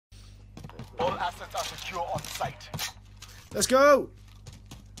All assets are secure on site. Let's go!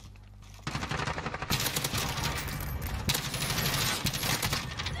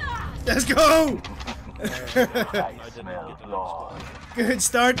 Let's go! Good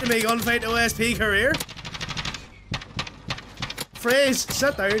start to my Gunfight OSP career. Phrase,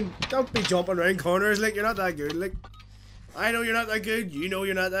 sit down. Don't be jumping around corners like you're not that good. Like, I know you're not that good. You know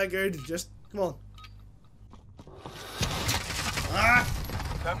you're not that good. Just come on. Ah!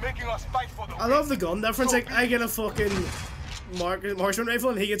 They're making us fight for the I love the gun difference. Like, I get a fucking marksman rifle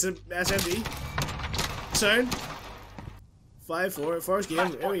and he gets an SMG. Sound. 5-4. First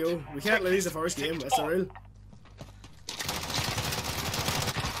game. There we go. We can't lose the first game. That's the rule.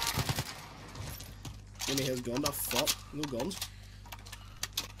 Give me his gun. The fuck. No guns.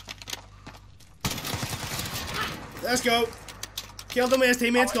 Let's go. Killed him with his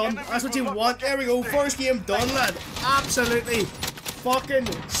teammate's gun. That's what you want. There we go. First game done, lad. Absolutely. Fucking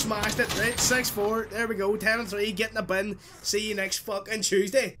smashed it. Right, 6-4. There we go. 10-3. Getting a bin. See you next fucking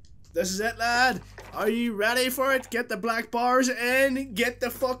Tuesday. This is it, lad. Are you ready for it? Get the black bars in. Get the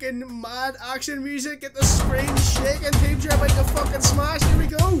fucking mad action music. Get the screen shaking. Teebz, you're about to fucking smash. Here we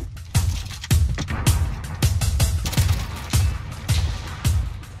go.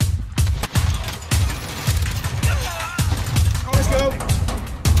 Let's go.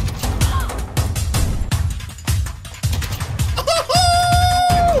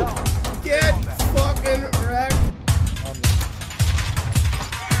 Get fucking wrecked.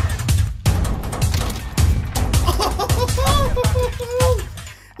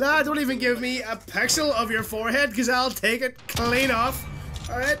 Lad, don't even give me a pixel of your forehead because I'll take it clean off.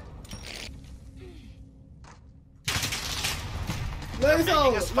 Alright.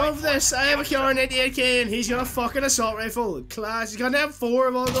 Lethal, love this. I have a KR98K and he's got a fucking assault rifle. Class. He's gonna have 4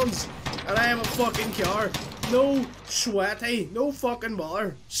 of all guns. And I have a fucking car. No sweaty. No fucking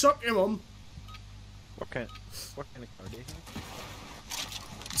bother. Suck your mum. What kind of car do you have?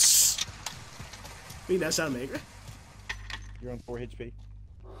 Be this and make it. You're on 4 HP.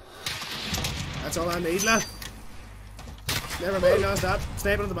 That's all I need, lad. Never mind, that's that.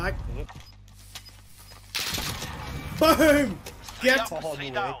 Sniping at the back. Boom! Get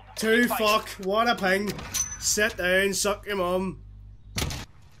to fuck. What a ping. Sit down, suck your mum. Did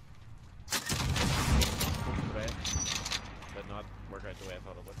not work out the way I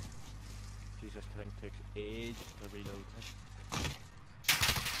thought it would. Jesus, the thing takes age to reload.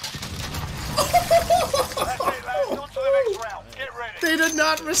 That's it, lads. On to the next round. Get ready. They did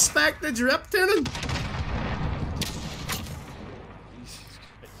not respect the drip to them. Jesus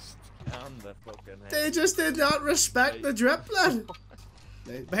Christ. And the fucking head. They just did not respect the drip, lad.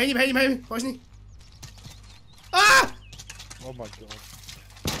 Behind you, behind you, behind you. Watching you. Ah! Oh my god.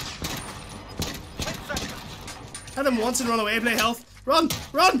 Hit him once and run away, play health. Run!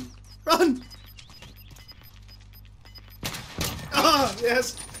 Run! Run! Ah,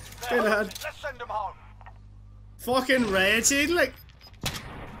 yes. Good lad. Let's send them home. Fucking raging, like.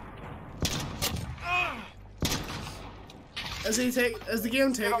 Is the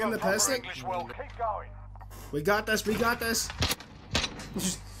game taking the piss? Like? Keep going. We got this, we got this.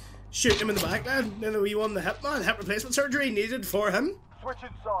 Just shoot him in the back, lad. Then we won the hip, man. Hip replacement surgery needed for him.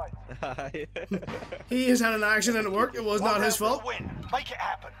 Switching sides. He has had an accident at work. It was not his fault. Make it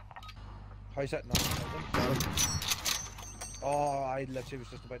happen. How's that not? Oh, I literally was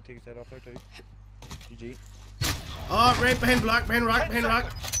just about to take his head off there too. GG. Oh, right behind block, behind rock, behind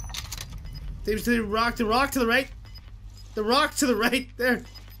rock. Teebz to the rock to the right. The rock to the right, there.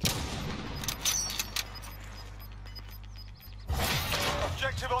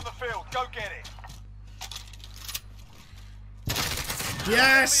 Objective on the field, go get it.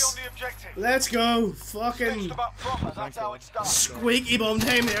 Yes! On the objective. Let's go. Fucking That's how it's done. squeaky bum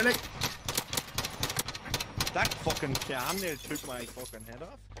time there, like. That fucking can there took my fucking head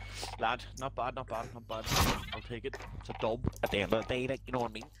off. Lad, not bad, not bad, not bad. I'll take it. It's a dub at the end of the day, like, you know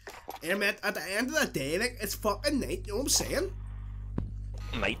what I mean? Yeah, mate, at the end of the day, like, it's fucking night, you know what I'm saying?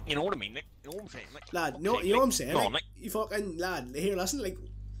 Mate, you know what I mean, like, you know what I'm saying, like. Lad, you know what I'm saying? No, Like, you fucking, lad, here, listen, like,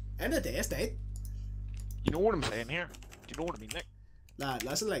 end of the day, it's night. You know what I'm saying here? Do you know what I mean, like? Lad,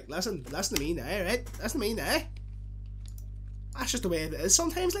 listen, like, listen to me now, right? Listen to me now. That's just the way it is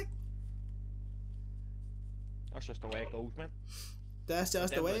sometimes, like. That's just the way it goes, man. That's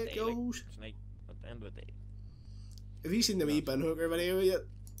just the way it goes. Like, it's night at the end of the day. Have you seen the wee bin hooker video yet?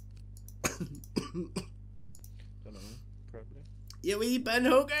 Don't know, probably. You wee bin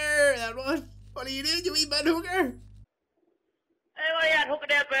hooker! That one? What are you doing, you wee bin hooker? Hey, what are you at, hooking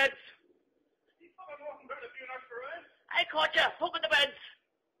their beds? I caught you, hooking the beds.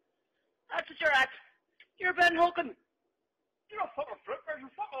 That's what you're at. You're Ben hooking. You're a fucking flipper, you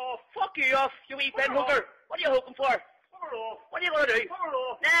fuck off. Fuck Fuck you off, you wee bin hooker. What are you hoping for? What are you gonna do?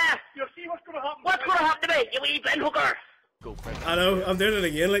 Nah. You'll see what's gonna happen. What's gonna happen to me, you wee bin hooker? Go for it. I know, I'm doing it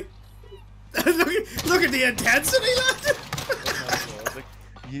again, like. look at the intensity, lad!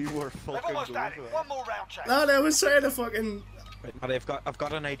 You were fucking They've almost going had for it. it. One more round check. Lad, I was trying to fucking. Right, Matty, I've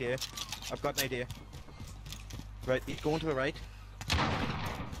got an idea. I've got an idea. Right, he's going to the right.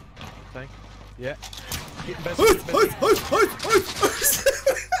 Thing. Yeah. Getting busy. That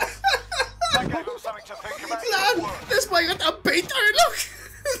That gave them something to think about. lad, this boy got a beat there, look!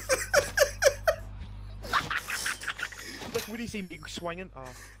 Look, would you see me swinging? Oh,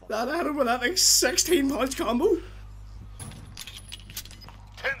 fuck. Lad, I had him with that like 16-punch combo.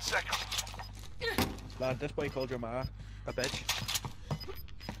 10 seconds. Lad, this boy called your ma a bitch.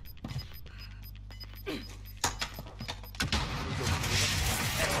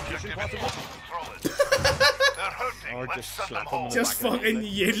 Objective controllers. They're hurting. Or Let's just send them slap 'em home. in Just fucking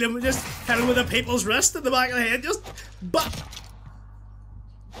yell him, just hit him with a people's wrist at the back of the head, just. But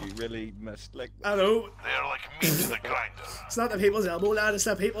You really missed, like. I know, They're like meat to the grinder. it's not the people's elbow, lad, it's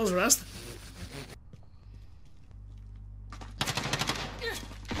the people's wrist.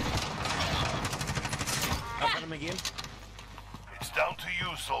 I've hit him again. It's down to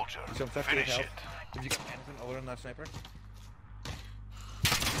you, soldier. He's on 58 Finish health. it. Have you got anything other than that sniper?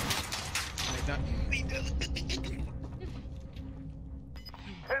 Like that.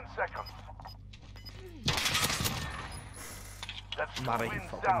 10 seconds. That's Matty, two I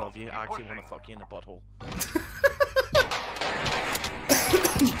wins fucking down. love you. I actually Pushing. want to fuck you in the butthole.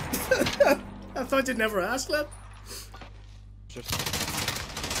 I thought you'd never ask, lad. Just.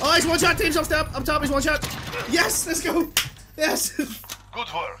 Oh, he's one shot, Teebz up top, he's one shot. Yes, let's go. Yes. Good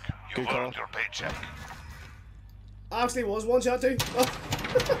work. You've Good earned call. your paycheck. Actually was one shot too. Oh.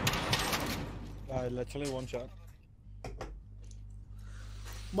 Literally one shot.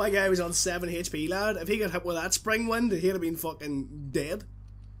 My guy was on 7 HP, lad. If he got hit with that spring wind, he'd have been fucking dead.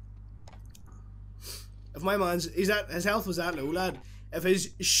 If my man's, his health was that low, lad. If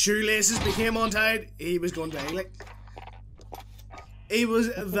his shoelaces became untied, he was going to die, like. He was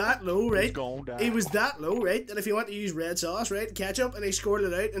that low, right? going down. He was that low, right? And if you want to use red sauce, right, ketchup, and he scored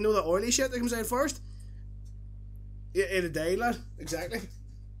it out, and know the oily shit that comes out first, it'd have died, lad. Exactly.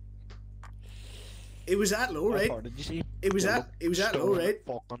 It was that low, right? Did you see? It was that low, right?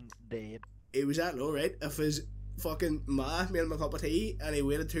 Fucking dead. It was that low, right? If his fucking ma made him a cup of tea and he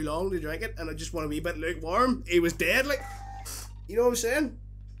waited too long to drink it and I just want a wee bit lukewarm, he was dead, like. You know what I'm saying?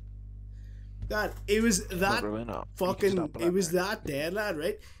 That it was that fucking. It was that dead, lad,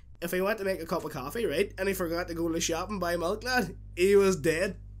 right? If he went to make a cup of coffee, right, and he forgot to go to the shop and buy milk, lad, he was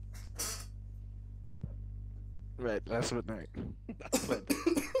dead. Right, that's what now. That's what.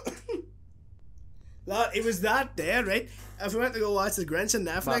 Lad, it was that dead, right? If we went to go watch the Grinch on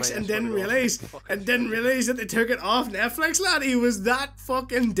Netflix Man, I and swear didn't to God. realize that they took it off Netflix, lad, he was that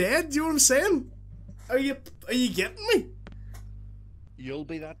fucking dead. Do you know what I'm saying? Are you getting me? You'll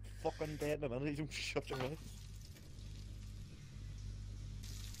be that fucking dead in a minute. You don't shut your mouth.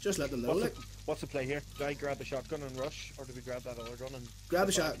 Just let them know, like. What's the play here? Do I grab the shotgun and rush, or do we grab that other gun and Grab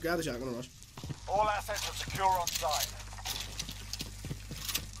the shotgun and rush. All assets are secure on site.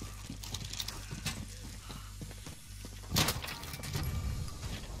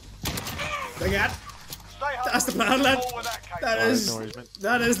 Like that. Stay hungry. That's the plan, lad. All with that case. That Oh, is no worries, mate.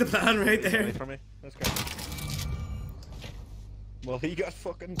 that is the plan right Away there. from me. Let's go. Well, he got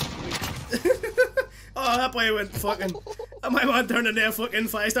fucking. Oh, that boy went fucking. My man turned into a fucking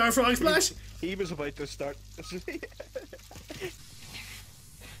 5-star frog splash. He was about to start.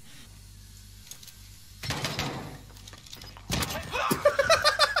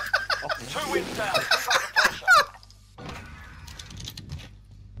 Two wins down. Keep up the pressure.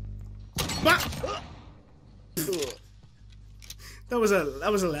 That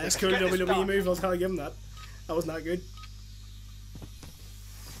was a less cool Get this WWE done. move. I'll give him that. That was not good.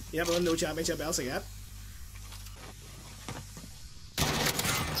 Yeah, but no championship belts again. 2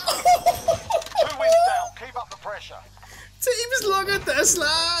 wins down. Keep up the pressure. Teebz, look at this,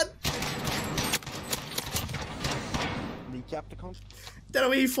 lad. Kneecap the cunt. Did a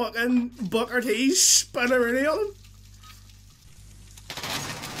wee fucking Booker T spin a Rooney on him.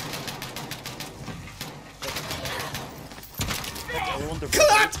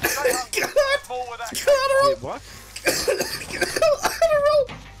 Cut! Cut! More with that case. Collateral! Wait, what?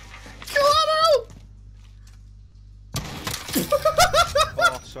 Collateral!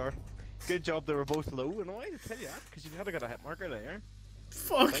 Oh, sorry. Good job, they were both low, and I tell you that, because you had to get a hit marker there. Things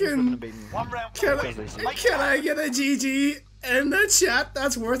wouldn't have Fucking. been. One round. Can to I, win. can I get a GG in the chat?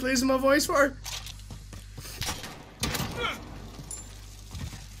 That's worth losing my voice for.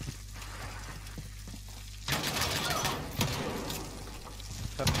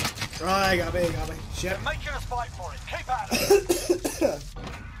 Right, got me. Shit. You're making us fight for it. Keep at it.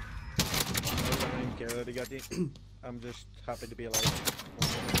 I don't care that he got you. I'm just happy to be alive.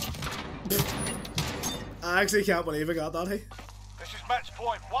 I actually can't believe I got that, hey. This is match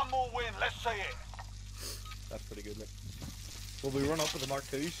point. One more win. Let's see it. That's pretty good, look. Will we run up with the Mark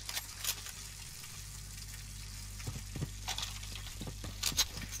IIs?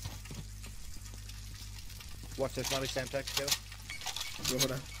 Watch this, Matty Semtex, get it. Go for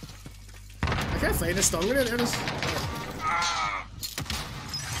that. I can't find a stun grenade, there it is.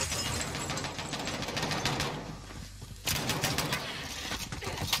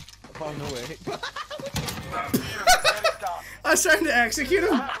 Oh, no way. I was trying to execute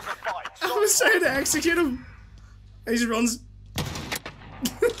him. That was a fight. I was trying to execute him. He just runs.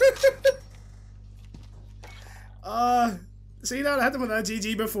 See that? I hit him with that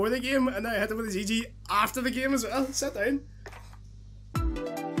GG before the game, and now I hit him with a GG after the game as well. Sit down.